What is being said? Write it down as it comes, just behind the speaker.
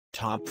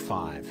Top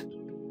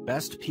 5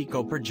 Best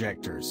Pico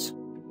Projectors.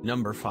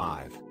 Number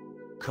 5.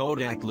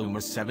 Kodak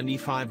Luma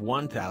 75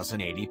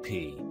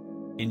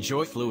 1080p.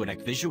 Enjoy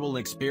fluidic visual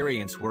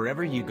experience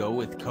wherever you go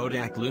with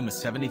Kodak Luma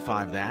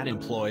 75 that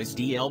employs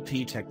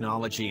DLP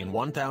technology and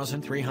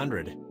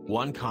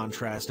 1300:1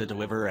 contrast to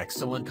deliver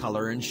excellent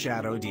color and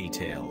shadow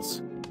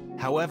details.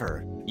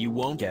 However, you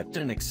won't get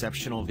an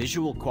exceptional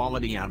visual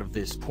quality out of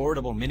this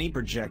portable mini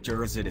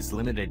projector as it is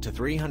limited to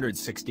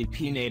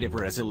 360p native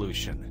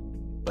resolution.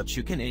 But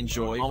you can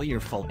enjoy all your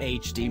full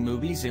HD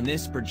movies in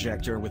this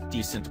projector with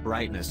decent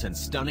brightness and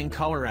stunning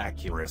color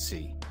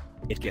accuracy.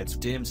 It gets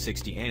dim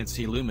 60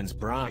 ANSI lumens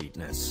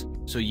brightness,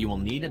 so you will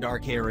need a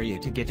dark area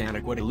to get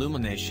adequate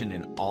illumination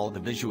in all the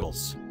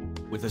visuals.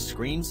 With a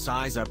screen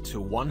size up to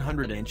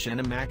 100 inch and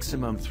a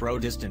maximum throw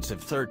distance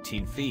of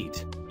 13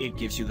 feet, it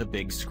gives you the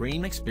big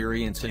screen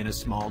experience in a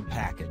small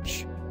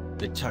package.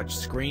 The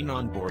touchscreen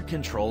onboard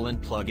control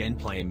and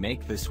plug-and-play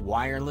make this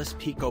wireless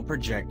Pico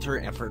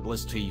projector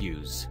effortless to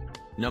use.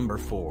 Number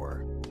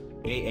 4.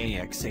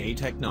 AAXA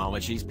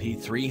Technologies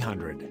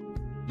P300.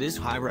 This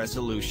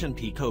high-resolution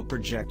Pico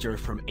projector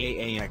from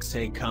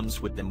AAXA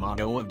comes with the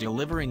motto of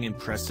delivering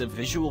impressive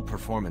visual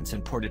performance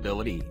and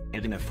portability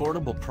at an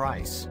affordable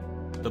price.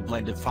 The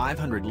blend of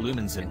 500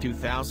 lumens and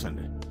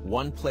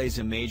 2001 plays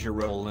a major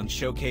role in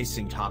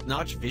showcasing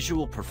top-notch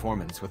visual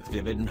performance with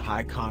vivid and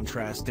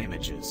high-contrast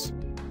images.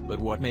 But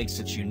what makes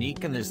it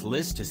unique in this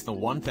list is the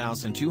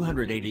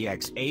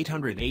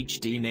 1280x800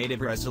 HD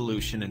native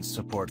resolution and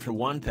support for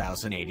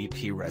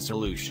 1080p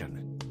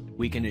resolution.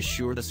 We can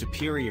assure the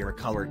superior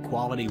color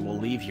quality will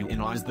leave you in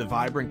awe as the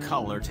vibrant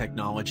color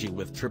technology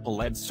with triple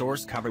LED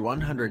source cover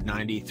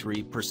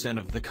 193%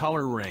 of the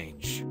color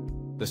range.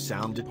 The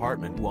sound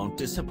department won't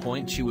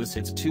disappoint you as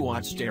its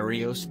 2-watt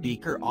stereo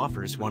speaker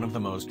offers one of the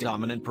most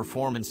dominant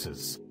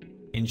performances.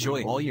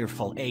 Enjoy all your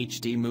full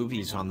HD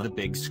movies on the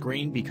big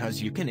screen because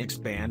you can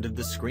expand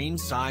the screen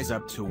size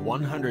up to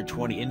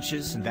 120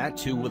 inches and that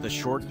too with a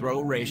short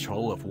throw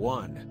ratio of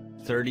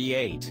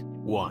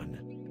 1:38:1.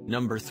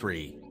 Number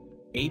 3.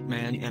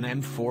 8-man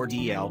NM4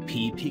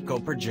 DLP Pico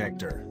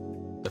Projector.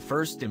 The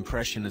first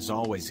impression is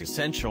always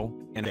essential,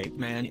 and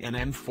 8-man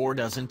NM4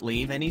 doesn't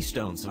leave any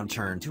stones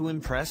unturned to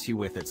impress you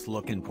with its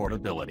look and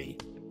portability.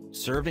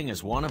 Serving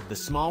as one of the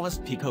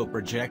smallest Pico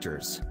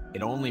projectors,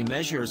 it only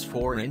measures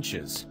 4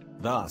 inches,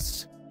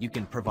 thus, you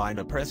can provide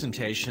a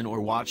presentation or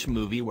watch a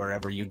movie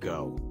wherever you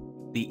go.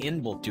 The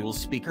inbuilt dual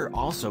speaker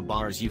also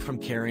bars you from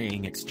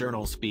carrying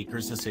external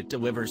speakers as it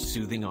delivers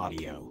soothing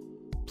audio.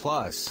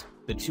 Plus,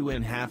 the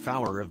 2.5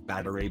 hour of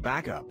battery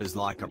backup is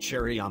like a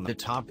cherry on the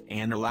top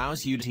and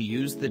allows you to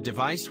use the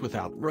device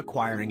without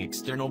requiring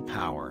external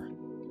power.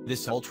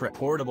 This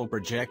ultra-portable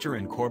projector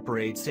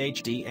incorporates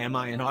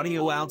HDMI and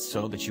audio out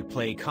so that you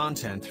play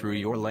content through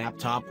your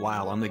laptop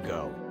while on the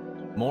go.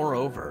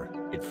 Moreover,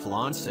 it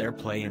flaunts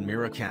AirPlay and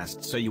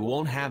Miracast so you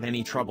won't have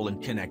any trouble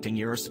in connecting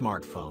your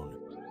smartphone.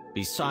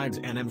 Besides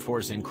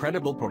NM4's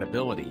incredible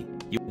portability,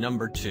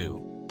 Number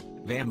 2.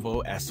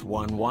 Vamvo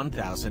S1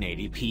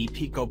 1080p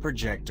Pico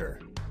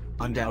Projector.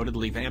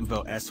 Undoubtedly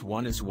Vamvo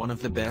S1 is one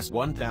of the best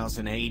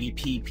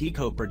 1080p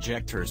Pico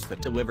projectors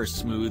that delivers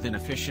smooth and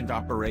efficient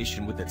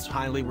operation with its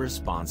highly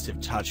responsive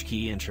touch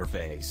key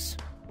interface.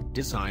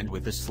 Designed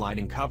with a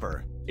sliding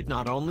cover, it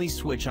not only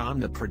switches on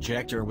the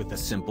projector with a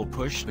simple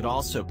push but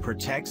also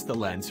protects the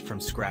lens from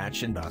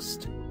scratch and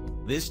dust.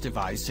 This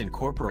device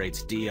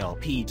incorporates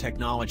DLP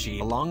technology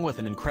along with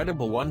an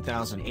incredible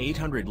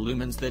 1800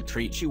 lumens that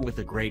treat you with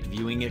a great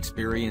viewing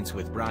experience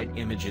with bright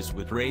images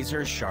with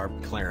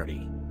razor-sharp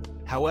clarity.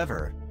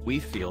 However, we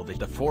feel that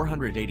the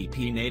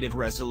 480p native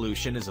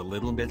resolution is a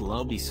little bit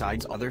low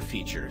besides other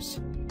features.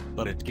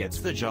 But it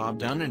gets the job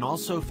done and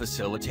also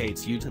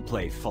facilitates you to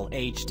play full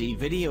HD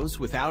videos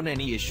without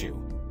any issue.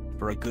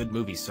 For a good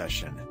movie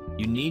session,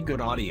 you need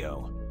good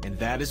audio, and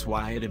that is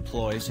why it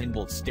employs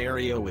inbuilt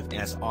stereo with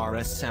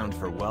SRS sound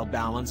for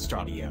well-balanced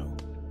audio.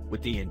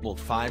 With the inbuilt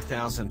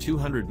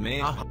 5200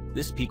 mAh,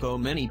 this Pico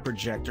mini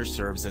projector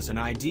serves as an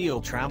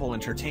ideal travel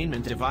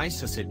entertainment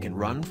device as it can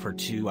run for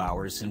 2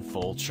 hours in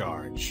full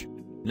charge.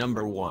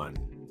 Number 1.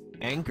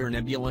 Anker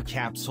Nebula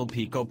Capsule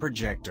Pico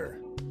Projector.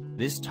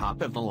 This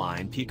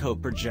top-of-the-line Pico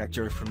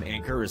projector from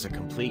Anker is a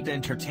complete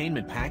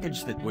entertainment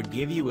package that would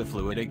give you a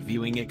fluidic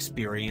viewing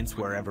experience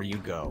wherever you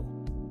go.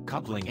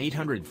 Coupling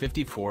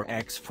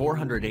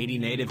 854x480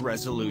 native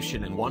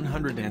resolution and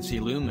 100 ANSI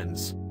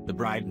lumens, the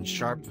bright and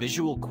sharp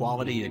visual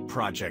quality it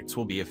projects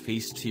will be a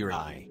feast to your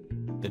eye.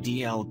 The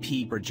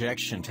DLP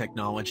projection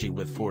technology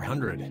with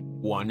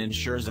 400:1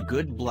 ensures a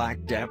good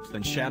black depth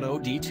and shadow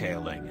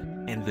detailing,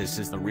 and this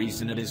is the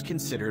reason it is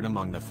considered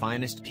among the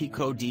finest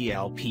Pico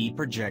DLP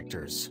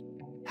projectors.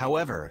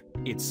 However,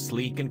 its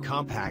sleek and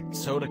compact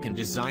Sodacan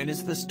design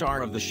is the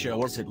star of the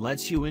show as it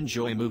lets you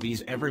enjoy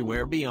movies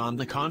everywhere beyond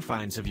the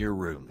confines of your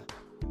room.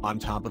 On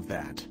top of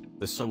that,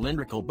 the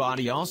cylindrical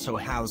body also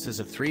houses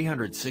a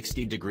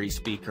 360-degree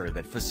speaker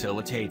that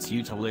facilitates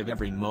you to live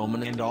every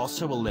moment and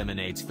also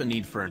eliminates the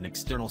need for an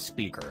external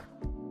speaker.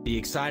 The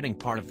exciting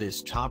part of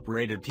this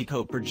top-rated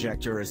Pico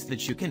projector is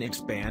that you can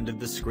expand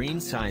the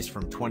screen size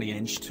from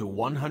 20-inch to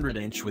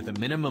 100-inch with a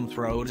minimum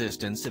throw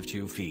distance of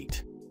 2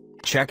 feet.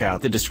 Check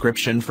out the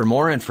description for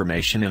more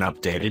information and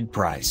updated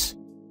price.